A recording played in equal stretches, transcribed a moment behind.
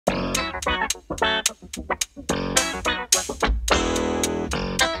Hi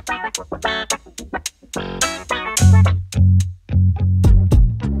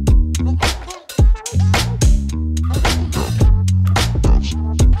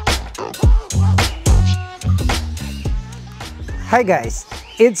guys,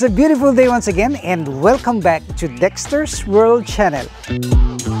 it's a beautiful day once again and welcome back to Dexter's World channel.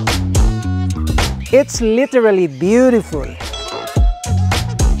 It's literally beautiful.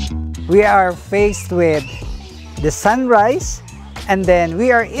 We are faced with the sunrise and then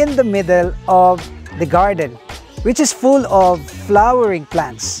we are in the middle of the garden, which is full of flowering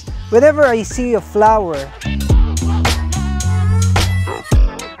plants. Whenever I see a flower,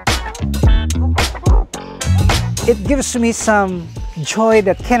 it gives me some joy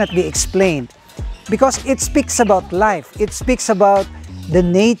that cannot be explained because it speaks about life. It speaks about the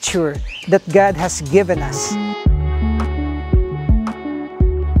nature that God has given us.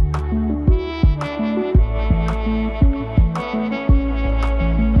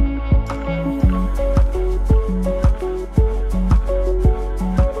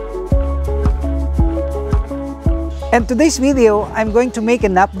 And today's video, I'm going to make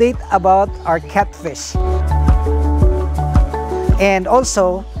an update about our catfish. And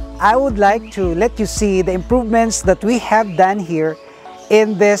also, I would like to let you see the improvements that we have done here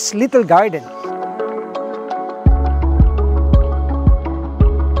in this little garden.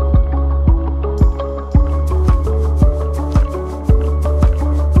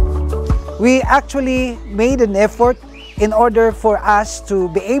 We actually made an effort in order for us to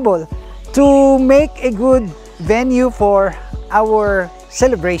be able to make a good venue for our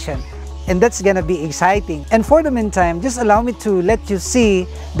celebration. And that's gonna be exciting. And for the meantime, just allow me to let you see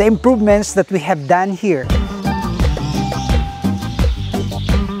the improvements that we have done here.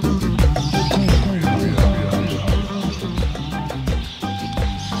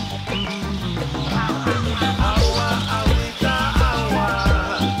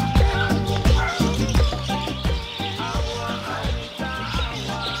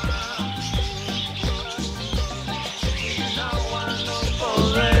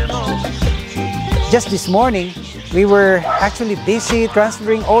 Just this morning, we were actually busy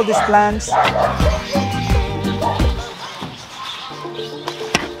transferring all these plants.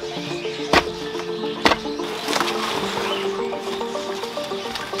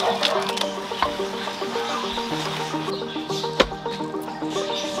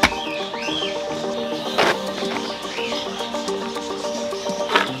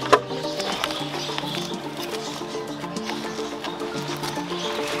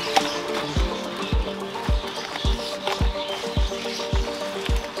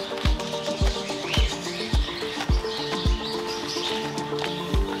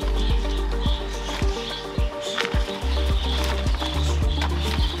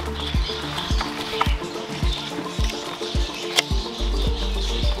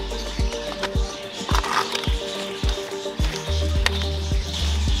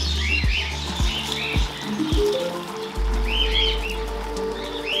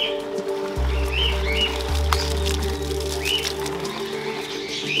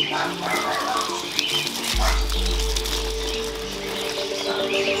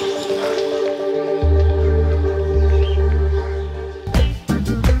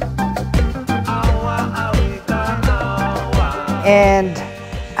 And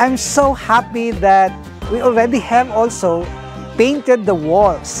I'm so happy that we already have also painted the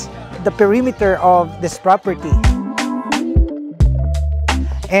walls, the perimeter of this property.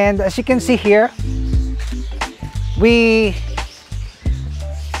 And as you can see here, we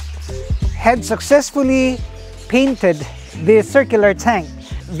had successfully painted the circular tank.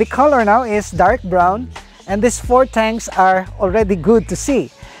 The color now is dark brown and these 4 tanks are already good to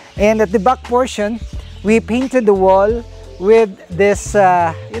see. And at the back portion, we painted the wall with this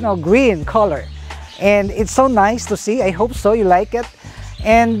green color, and it's so nice to see. I hope so you like it.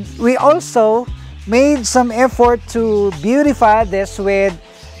 And we also made some effort to beautify this with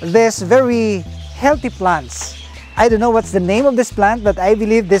this very healthy plants. I don't know what's the name of this plant, but I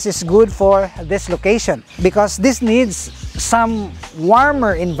believe this is good for this location because this needs some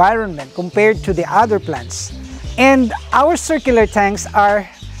warmer environment compared to the other plants. And our circular tanks are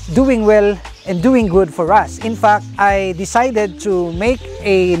doing well and doing good for us. In fact, I decided to make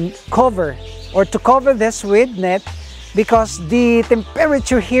a cover or to cover this with net because the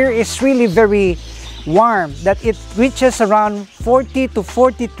temperature here is really very warm, that it reaches around 40 to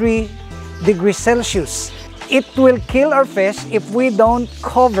 43 degrees Celsius. It will kill our fish if we don't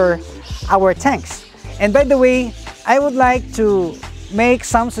cover our tanks. And by the way, I would like to make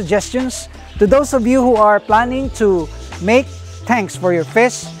some suggestions to those of you who are planning to make tanks for your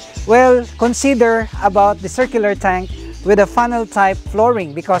fish, well, consider about the circular tank with a funnel type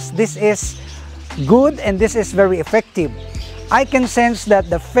flooring, because this is good and this is very effective. I can sense that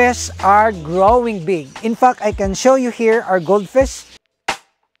the fish are growing big. In fact, I can show you here our goldfish.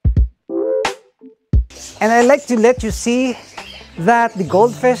 And I like to let you see that the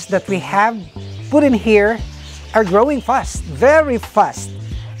goldfish that we have put in here are growing fast, very fast.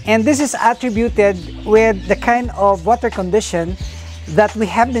 And this is attributed with the kind of water condition that we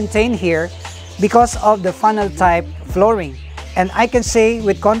have maintained here because of the funnel type flooring. And I can say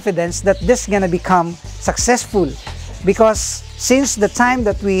with confidence that this is gonna become successful, because since the time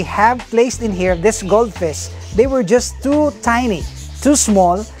that we have placed in here this goldfish, they were just too tiny, too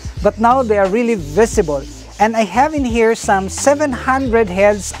small, but now they are really visible. And I have in here some 700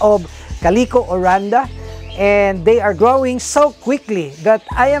 heads of Calico oranda, and they are growing so quickly that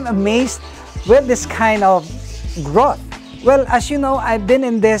I am amazed with this kind of growth. Well, as you know, I've been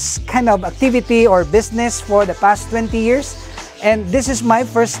in this kind of activity or business for the past 20 years, and this is my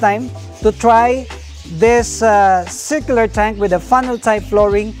first time to try this circular tank with a funnel type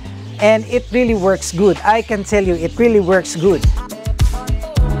flooring, and it really works good. I can tell you, it really works good.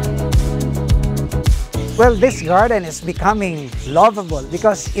 Well, this garden is becoming lovable,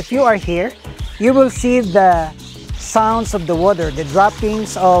 because if you are here, you will see the sounds of the water, the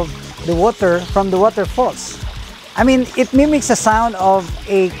droppings of the water from the waterfalls. I mean, it mimics the sound of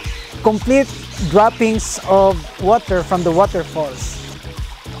a complete droppings of water from the waterfalls.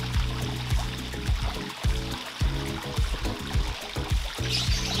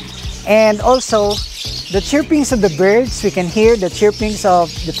 And also, the chirpings of the birds, we can hear the chirpings of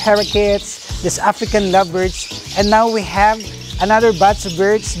the parakeets, this African lovebirds, and now we have another batch of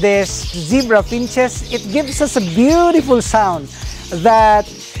birds, this zebra finches. It gives us a beautiful sound that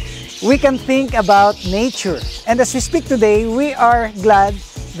we can think about nature. And as we speak today, we are glad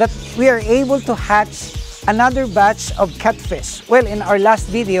that we are able to hatch another batch of catfish. Well, in our last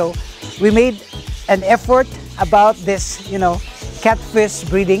video, we made an effort about this, catfish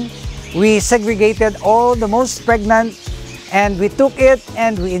breeding. We segregated all the most pregnant, and we took it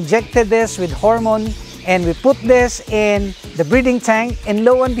and we injected this with hormone, and we put this in the breeding tank, and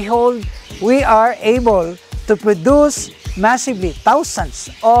lo and behold, we are able to produce massively thousands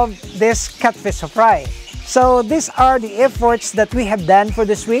of this catfish fry. So these are the efforts that we have done for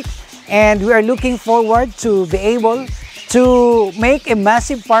this week, and we are looking forward to be able to make a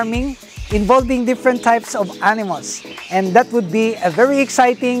massive farming involving different types of animals. And that would be a very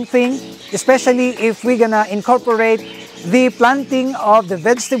exciting thing, especially if we're gonna incorporate the planting of the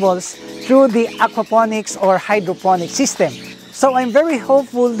vegetables through the aquaponics or hydroponic system. So I'm very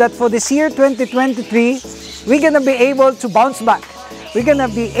hopeful that for this year 2023, we're gonna be able to bounce back. We're gonna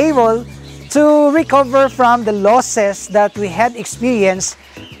be able to recover from the losses that we had experienced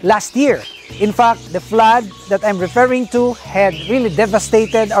last year. In fact, the flood that I'm referring to had really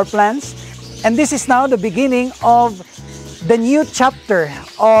devastated our plants. And this is now the beginning of the new chapter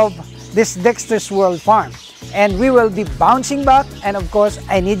of this Dexter's World Farm. And we will be bouncing back. And of course,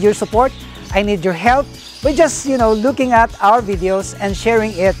 I need your support. I need your help by just, looking at our videos and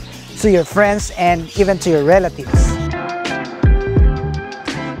sharing it to your friends and even to your relatives.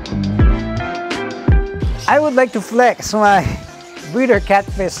 I would like to flex my breeder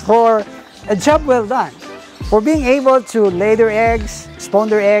catfish for a job well done, for being able to lay their eggs, spawn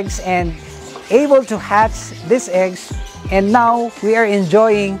their eggs, and able to hatch these eggs. And now we are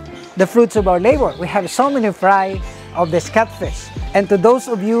enjoying the fruits of our labor. We have so many fry of this catfish. And to those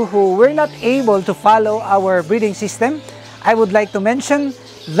of you who were not able to follow our breeding system, I would like to mention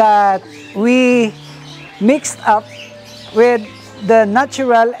that we mixed up with the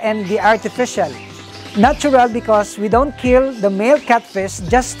natural and the artificial. Natural because we don't kill the male catfish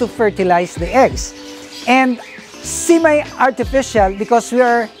just to fertilize the eggs. And semi-artificial because we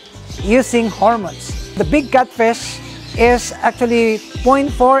are using hormones. The big catfish is actually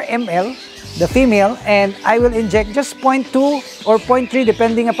 0.4 ml, the female, and I will inject just 0.2 or 0.3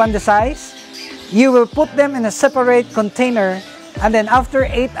 depending upon the size. You will put them in a separate container, and then after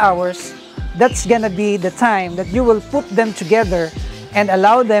 8 hours, that's gonna be the time that you will put them together and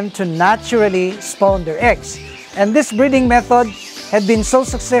allow them to naturally spawn their eggs. And this breeding method had been so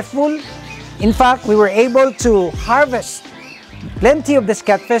successful. In fact, we were able to harvest plenty of this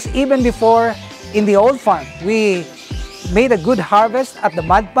catfish even before in the old farm. We made a good harvest at the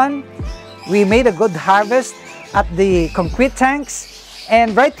mud pond. We made a good harvest at the concrete tanks.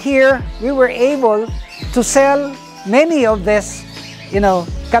 And right here, we were able to sell many of these,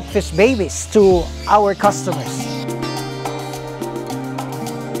 catfish babies to our customers.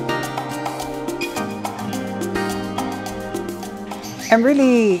 I'm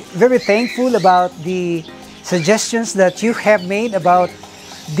really very thankful about the suggestions that you have made about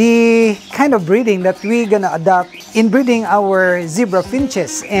the kind of breeding that we're gonna adopt in breeding our zebra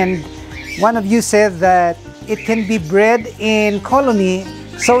finches. And one of you said that it can be bred in colony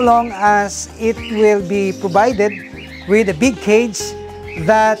so long as it will be provided with a big cage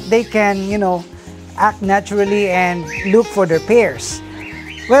that they can, act naturally and look for their pairs.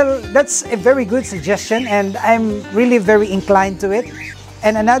 Well, that's a very good suggestion, and I'm really very inclined to it.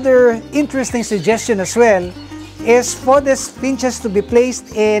 And another interesting suggestion as well is for these finches to be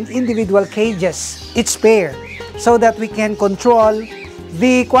placed in individual cages, each pair, so that we can control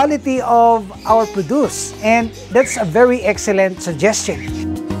the quality of our produce. And that's a very excellent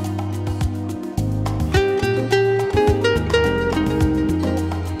suggestion.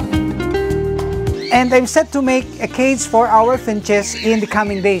 And I'm set to make a cage for our finches in the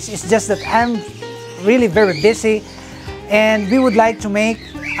coming days. It's just that I'm really very busy, and we would like to make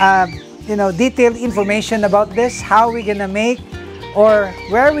detailed information about this, how we're gonna make or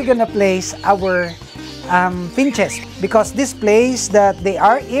where we're gonna place our finches, because this place that they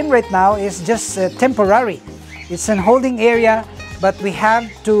are in right now is just temporary. It's an holding area, but we have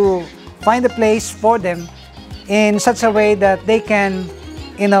to find a place for them in such a way that they can,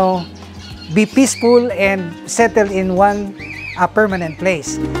 be peaceful and settle in one permanent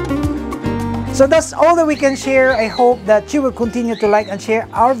place. So that's all that we can share. I hope that you will continue to like and share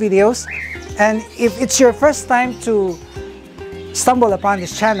our videos. And if it's your first time to stumble upon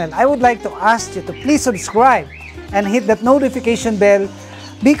this channel, I would like to ask you to please subscribe and hit that notification bell,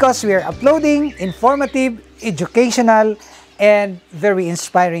 because we are uploading informative, educational, and very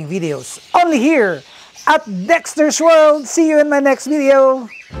inspiring videos only here at Dexter's World. See you in my next video.